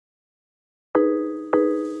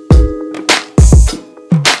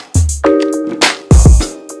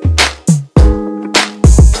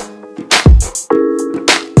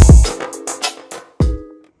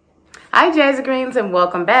Hi Jazigreens and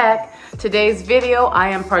welcome back. Today's video I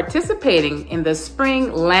am participating in the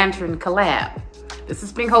Spring Lantern Collab. This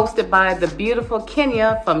is being hosted by the beautiful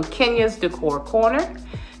Kenya from Kenya's Decor Corner.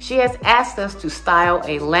 She has asked us to style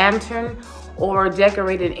a lantern or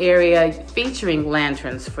decorate an area featuring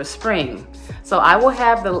lanterns for spring. So I will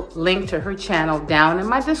have the link to her channel down in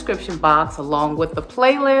my description box along with the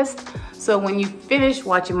playlist. So when you finish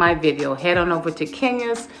watching my video, head on over to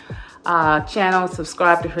Kenya's channel,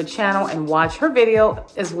 subscribe to her channel and watch her video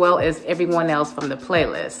as well as everyone else from the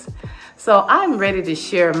playlist. So I'm ready to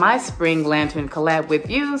share my spring lantern collab with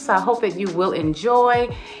you, so I hope that you will enjoy.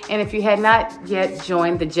 And if you had not yet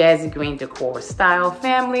joined the JazigreenDecorStyle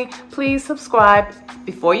family, please subscribe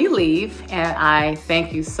before you leave, and I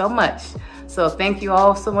thank you so much. So thank you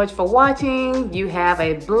all so much for watching. You have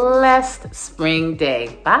a blessed spring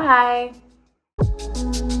day. Bye.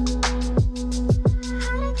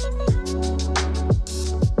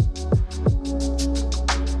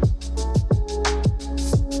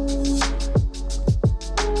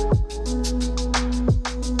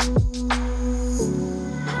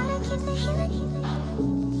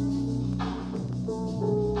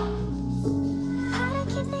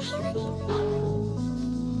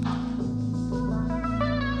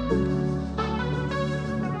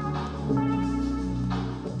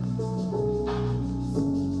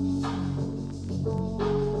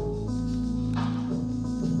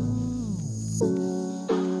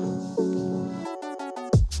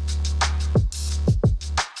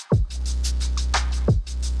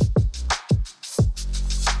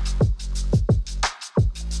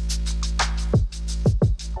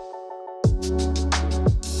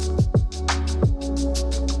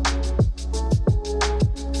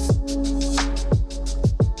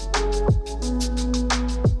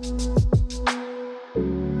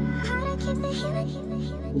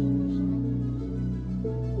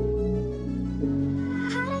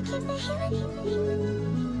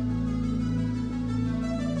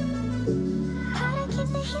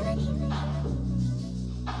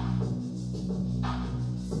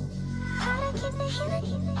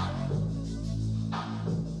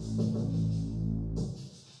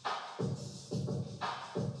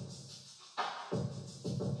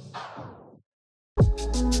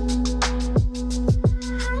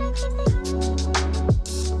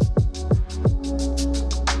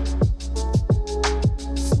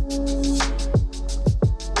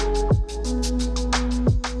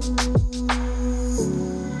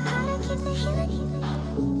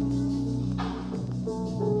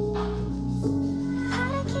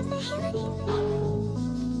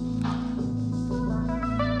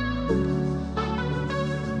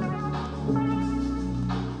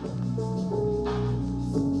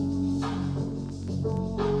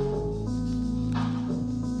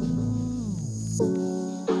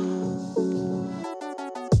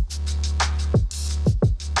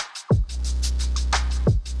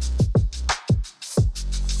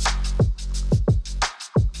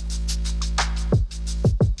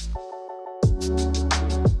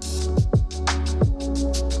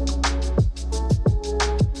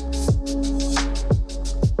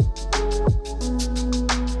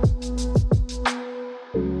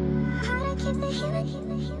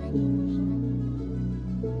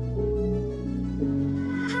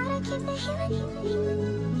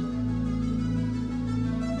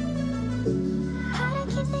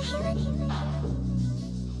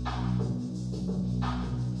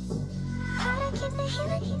 How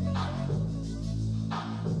to keep the